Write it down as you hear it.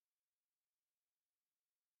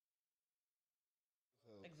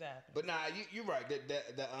Exactly. But nah, you're right.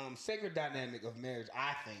 The sacred dynamic of marriage,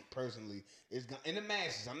 I think personally, is in the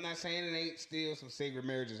masses. I'm not saying it ain't still some sacred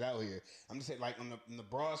marriages out here. I'm just saying like on the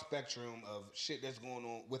broad spectrum of shit that's going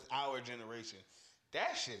on with our generation,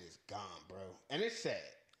 that shit is gone, bro, and it's sad.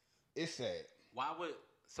 It's sad. What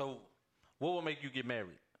would make you get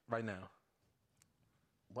married right now?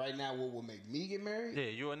 Right now, what will make me get married? Yeah,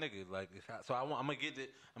 you a nigga. Like, so I'm gonna get it.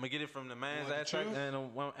 I'm gonna get it from the man's aspect and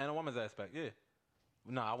a woman's aspect. Yeah.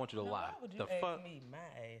 No, I want you to lie. Why would you ask me my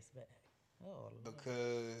ass back? Oh, Lord.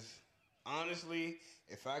 Because honestly,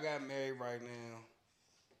 if I got married right now,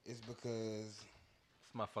 it's because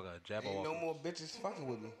this motherfucker a jabber. Ain't no more bitches fucking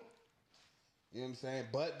with me. You know what I'm saying?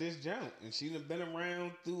 But this jump, and she done been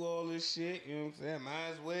around through all this shit. You know what I'm saying? Might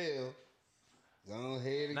as well go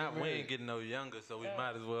ahead and Not get we married. ain't getting no younger, so we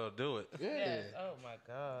might as well do it. Yeah. Yes. Oh my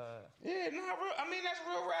God. Yeah, nah, real. I mean, that's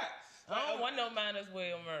real rap. I don't want no man as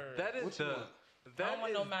well merged. That is the. I don't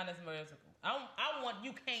want no man as merged. I want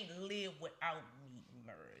you can't live without me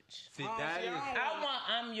merged. See, that is. I want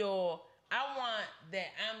that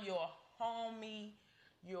I'm your homie,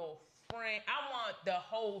 your friend. I want the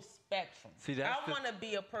whole spectrum. See, that's I want to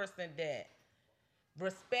be a person that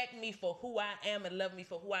respect me for who I am and love me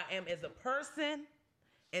for who I am as a person,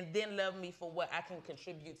 and then love me for what I can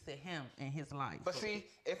contribute to him in his life. But see,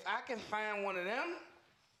 if I can find one of them,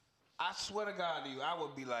 I swear to God to you, I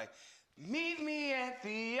would be like, meet me at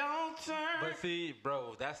the altar. But see,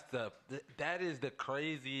 bro, that is the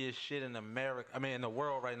craziest shit in America. I mean, in the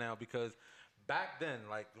world right now, because back then,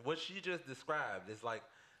 like what she just described is like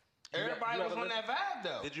everybody was on that vibe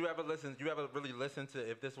though. Did you ever listen? You ever really listen to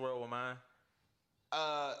If This World Were Mine?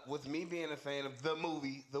 With me being a fan of the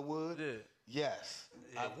movie The Wood, yes,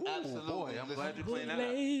 Yeah. absolutely. Boy, I'm glad you cleaned that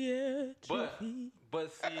up.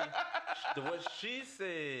 But see, what she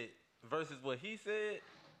said versus what he said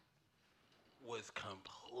was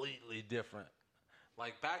completely different.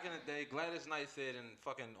 Like back in the day, Gladys Knight said in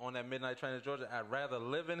fucking On That Midnight Train to Georgia, I'd rather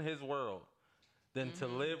live in his world than to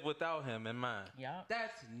live without him in mine. Yeah.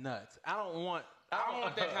 That's nuts. I don't want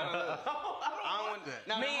that kind of love. I don't want that.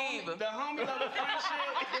 Now, Me either. The homie love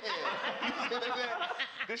friendship.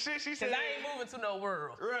 The shit she said. Cause I ain't moving to no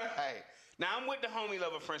world. Right. Now I'm with the homie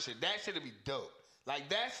lover friendship. That shit'd be dope. Like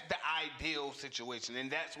that's the ideal situation,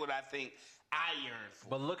 and that's what I think I yearn for.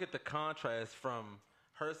 But look at the contrast from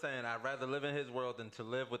her saying, I'd rather live in his world than to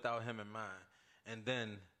live without him in mine. And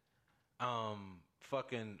then,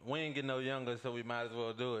 fucking, we ain't getting no younger, so we might as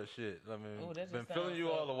well do it. Shit. I mean, been feeling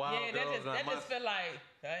you all the while. Yeah, that just feel like,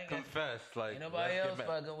 I ain't confess. Like, ain't nobody else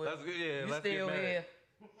fucking with you. You still here.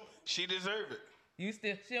 She deserve it.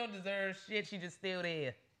 She don't deserve shit, she just still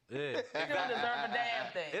there. Yeah. She don't deserve a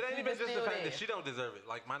damn thing. It ain't She even just the fact there. that she don't deserve it.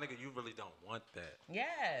 Like, my nigga, you really don't want that.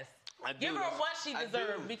 Yes. I do. Give her what she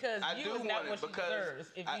deserves because I you is not what she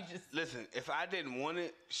deserves. If you just listen, if I didn't want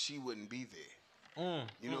it, she wouldn't be there.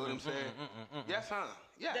 You know what I'm saying? Yes, huh?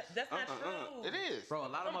 Yes. That's not true. It is. Bro, a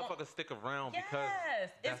lot of motherfuckers stick around because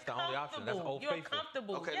that's it's the only option. That's old You're faithful.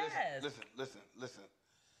 comfortable. Okay, yes. listen.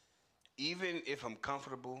 Even if I'm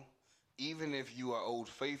comfortable, even if you are old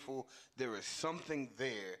faithful, there is something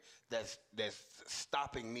there that's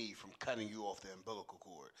stopping me from cutting you off the umbilical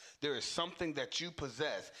cord. There is something that you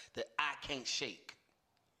possess that I can't shake.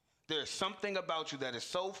 There's something about you that is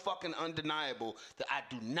so fucking undeniable that I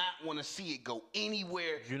do not want to see it go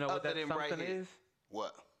anywhere other than right here. Is?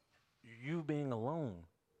 What? You being alone.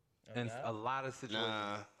 In a lot of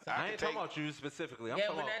situations. I ain't talking about you specifically. I'm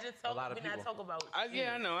talking about a lot of people. We're not talking about I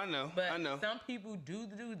know. But I know. some people do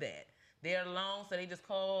that. They're alone, so they just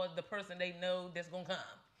call the person they know that's going to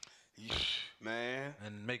come. Man.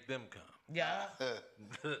 And make them come. Yeah.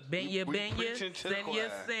 Bend you,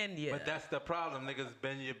 send you. But that's the problem. Niggas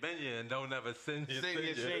bend you, and don't ever send you.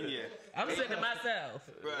 I'm sending myself.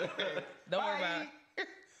 Right. Don't worry about it.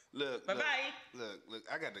 Look. Bye-bye. Look.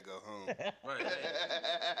 I got to go home. Right.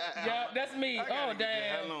 Yeah, that's me.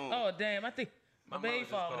 Oh, damn. I think my baby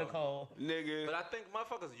father called. Nigga. But I think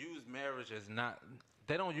motherfuckers use marriage as not...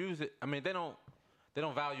 They don't use it... I mean, they don't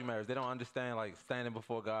value marriage. They don't understand, like, standing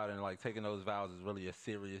before God and, like, taking those vows is really a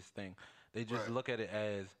serious thing. They just look at it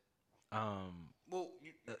as...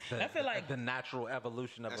 I feel like the natural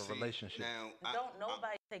evolution of a relationship. Now, don't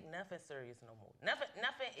nobody take nothing serious no more.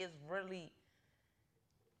 Nothing is really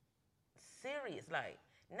serious. Like,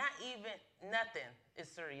 not even nothing is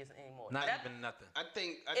serious anymore. Even nothing. I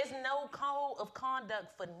think it's no code of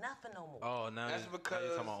conduct for nothing no more. Oh, no. That's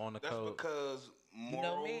because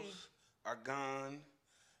morals are gone.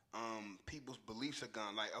 People's beliefs are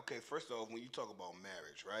gone. Like, okay, first off, when you talk about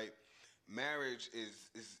marriage, right? Marriage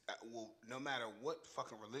is no matter what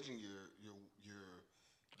fucking religion you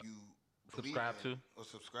Subscribe believe to? or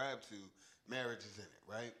subscribe to, marriage is in it,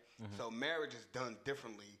 right? Mm-hmm. So marriage is done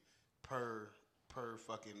differently per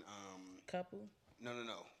fucking Couple. no.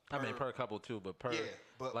 I mean, per couple too, but per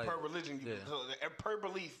like, per religion, so per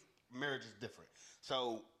belief, marriage is different.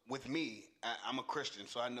 So with me, I'm a Christian,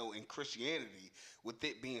 so I know in Christianity, with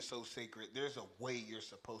it being so sacred, there's a way you're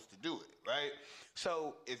supposed to do it, right?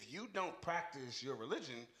 So if you don't practice your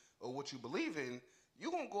religion or what you believe in,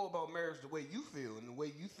 you're gonna go about marriage the way you feel and the way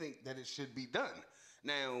you think that it should be done.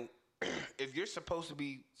 Now, if you're supposed to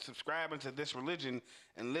be subscribing to this religion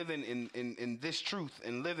and living in this truth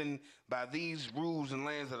and living by these rules and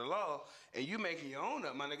lands of the law, and you making your own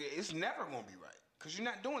up, my nigga, it's never gonna be right. Because you're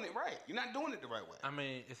not doing it right. You're not doing it the right way. I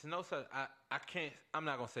mean, it's no such. I'm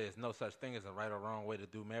not gonna say it's no such thing as a right or wrong way to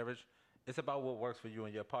do marriage. It's about what works for you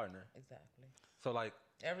and your partner. Exactly. So like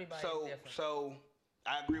everybody's different. So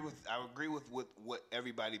I agree with what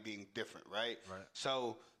everybody being different, right? Right.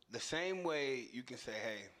 So the same way you can say,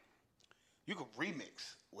 hey, you can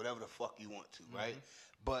remix whatever the fuck you want to, right?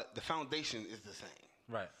 But the foundation is the same.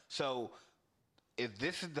 Right. So if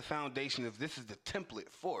this is the foundation, if this is the template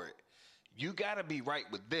for it, you got to be right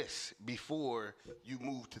with this before you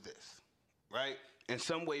move to this, right? In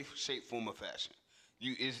some way, shape, form, or fashion.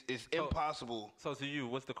 It's impossible. So to you,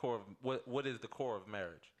 what's the core of what is the core of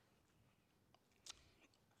marriage?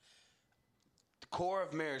 The core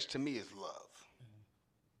of marriage to me is love.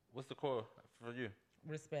 What's the core for you?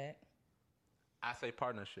 Respect. I say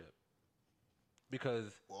partnership.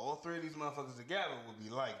 Because Well, all three of these motherfuckers together would be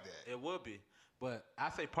like that. it would be. But I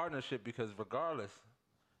say partnership because regardless,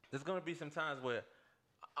 there's gonna be some times where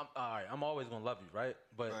I'm always gonna love you, right?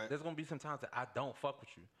 But there's gonna be some times that I don't fuck with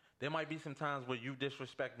you. There might be some times where you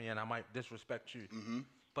disrespect me and I might disrespect you.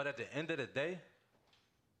 But at the end of the day,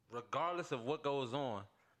 regardless of what goes on,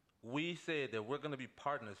 we said that we're gonna be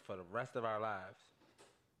partners for the rest of our lives.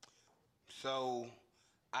 So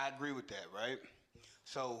I agree with that, right?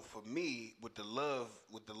 So for me, with the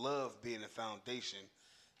love being the foundation,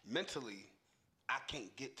 mentally, I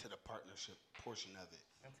can't get to the partnership portion of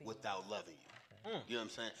it without loving you. You know what I'm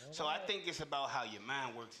saying? So I think it's about how your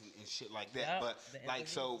mind works and shit like that. But like,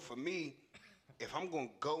 so for me, if I'm gonna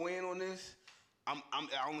go in on this, I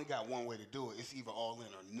only got one way to do it. It's either all in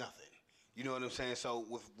or nothing. You know what I'm saying? So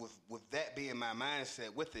with that being my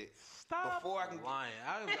mindset with it, Stop before I can lying.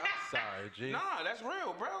 I'm sorry, G. Nah, that's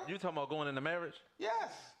real, bro. You talking about going into marriage? Yes.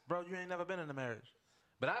 Bro, you ain't never been in a marriage.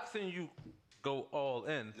 But I've seen you go all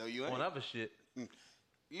in on other shit.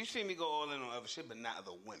 You see me go all in on other shit, but not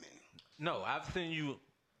other women. No, I've seen you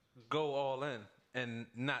go all in and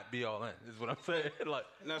not be all in, is what I'm saying. Like,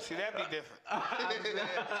 no, see, that'd be different.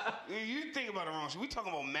 You think about the wrong shit. We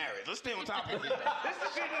talking about marriage. Let's stay on topic here. This is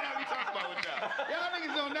the shit that I be talking about with y'all. Y'all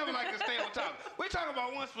niggas don't never like to stay on topic. We're talking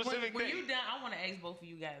about one specific when thing. you done, I want to ask both of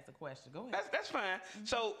you guys a question. Go ahead. That's fine.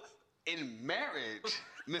 So, in marriage,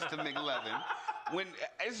 Mr. McLovin, when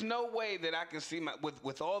there's no way that I can see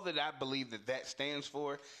with all that I believe that stands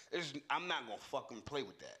for, I'm not gonna fucking play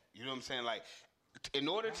with that. You know what I'm saying? Like, in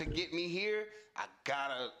order to get me here, I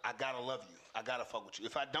gotta love you. I gotta fuck with you.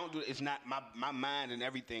 If I don't do it, it's not my mind and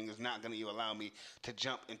everything is not gonna even allow me to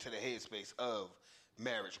jump into the headspace of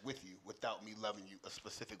marriage with you without me loving you a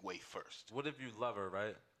specific way first. what if you love her,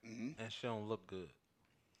 right? And she don't look good?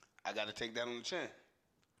 I gotta take that on the chin.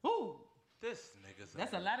 Ooh, This nigga's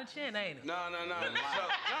that's a lot of chin, ain't it? No. No, that's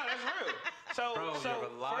real. So, Bro, you're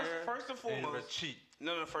a liar first and foremost, and you're a cheat.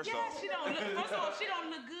 No, first Yeah, off. she don't look. First of all, she don't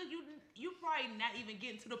look good. You probably not even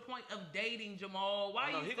getting to the point of dating Jamal.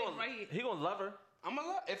 Why are you sitting right here? He gonna love her. I'm gonna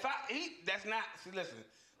love. That's not. See, listen.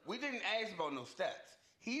 We didn't ask about no stats.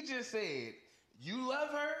 He just said you love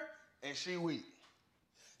her and she weak.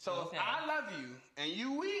 So Okay. if I love you and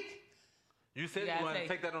you weak, You said you want to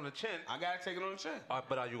take that on the chin. I gotta take it on the chin.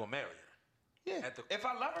 But are you gonna marry her? Yeah. If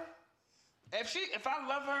I love her, if I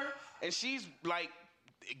love her and she's like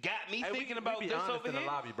got me thinking about be this honest over in here. the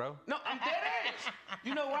lobby, bro. No, I'm dead ass.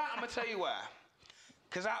 You know why? I'm gonna tell you why.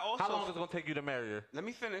 Cause I also. How long is it gonna take you to marry her? Let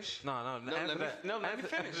me finish. No, Let me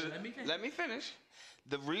finish. Let me finish.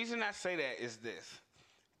 The reason I say that is this: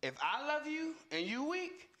 if I love you and you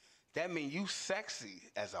weak, that means you sexy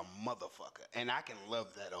as a motherfucker, and I can love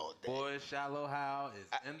that all day. Boy, Shallow Hal is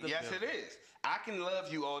in the Yes, building. it is. I can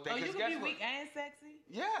love you all day. Oh, you Guess can be what? weak and sexy?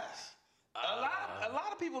 Yes. A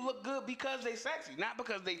lot of people look good because they sexy, not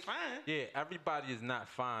because they fine. Yeah, everybody is not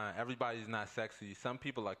fine. Everybody is not sexy. Some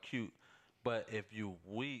people are cute, but if you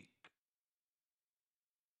weak,